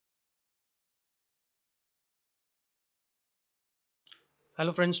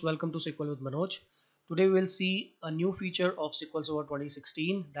Hello friends, welcome to SQL with Manoj. Today we will see a new feature of SQL Server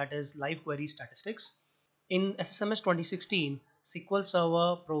 2016, that is live query statistics. In SSMS 2016, SQL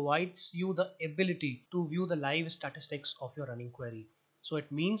Server provides you the ability to view the live statistics of your running query. So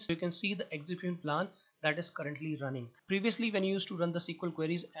it means you can see the execution plan that is currently running. Previously when you used to run the SQL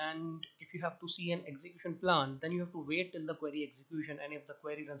queries, and if you have to see an execution plan, then you have to wait till the query execution, and if the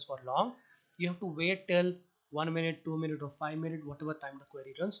query runs for long, you have to wait till 1 minute, 2 minute or 5 minute, whatever time the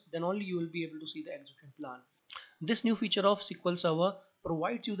query runs, then only you will be able to see the execution plan. This new feature of SQL Server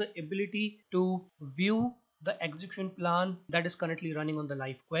provides you the ability to view the execution plan that is currently running on the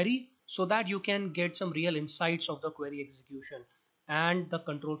live query, so that you can get some real insights of the query execution and the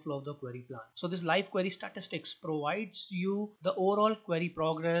control flow of the query plan. So this live query statistics provides you the overall query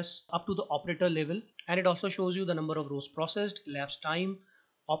progress up to the operator level, and it also shows you the number of rows processed, elapsed time,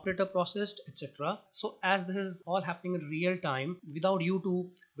 operator processed, etc. So as this is all happening in real time without you to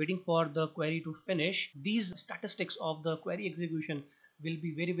waiting for the query to finish, these statistics of the query execution will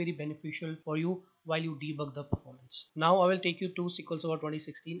be very beneficial for you while you debug the performance. Now I will take you to SQL Server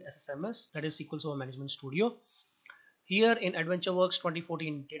 2016 SSMS, that is SQL Server Management Studio. Here in AdventureWorks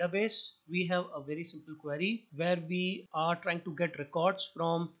 2014 database, we have a very simple query where we are trying to get records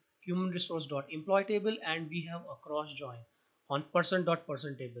from human resource.employee table, and we have a cross join on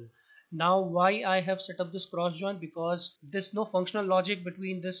person.person table. Now why I have set up this cross join, because there's no functional logic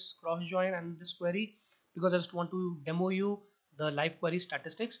between this cross join and this query, because I just want to demo you the live query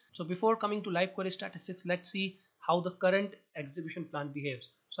statistics. So before coming to live query statistics, let's see how the current execution plan behaves.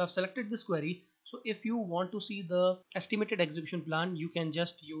 So I've selected this query. So if you want to see the estimated execution plan, you can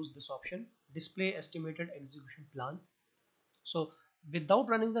just use this option, display estimated execution plan. So without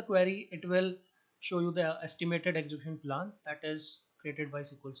running the query, it will show you the estimated execution plan that is created by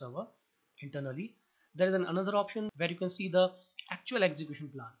SQL Server internally. There is another option where you can see the actual execution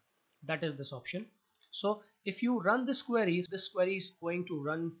plan, that is this option. So if you run this query is going to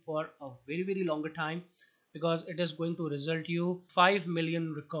run for a very longer time, because it is going to result you 5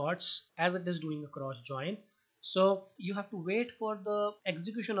 million records as it is doing a cross join. So you have to wait for the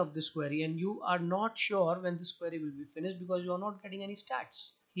execution of this query, and you are not sure when this query will be finished because you are not getting any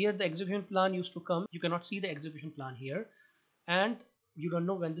stats. Here the execution plan used to come, you cannot see the execution plan here, and you don't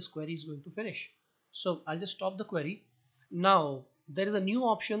know when this query is going to finish. So I'll just stop the query. Now there is a new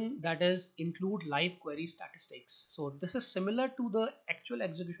option, that is include live query statistics. So this is similar to the actual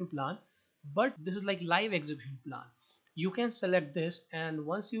execution plan, but this is like live execution plan. You can select this, and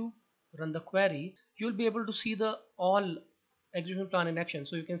once you run the query, you'll be able to see the all execution plan in action.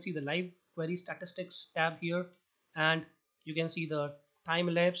 So you can see the live query statistics tab here, and you can see the time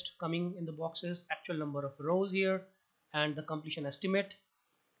elapsed coming in the boxes, actual number of rows here, and the completion estimate.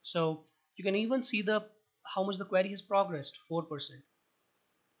 So you can even see the how much the query has progressed, 4%.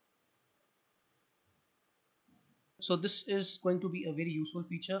 So this is going to be a very useful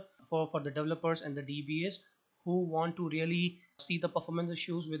feature for the developers and the DBAs who want to really see the performance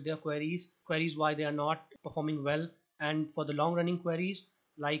issues with their queries why they are not performing well, and for the long running queries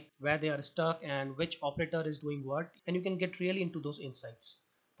like where they are stuck and which operator is doing what, and you can get really into those insights.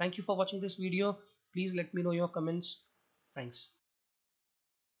 Thank you for watching this video. Please let me know your comments. Thanks.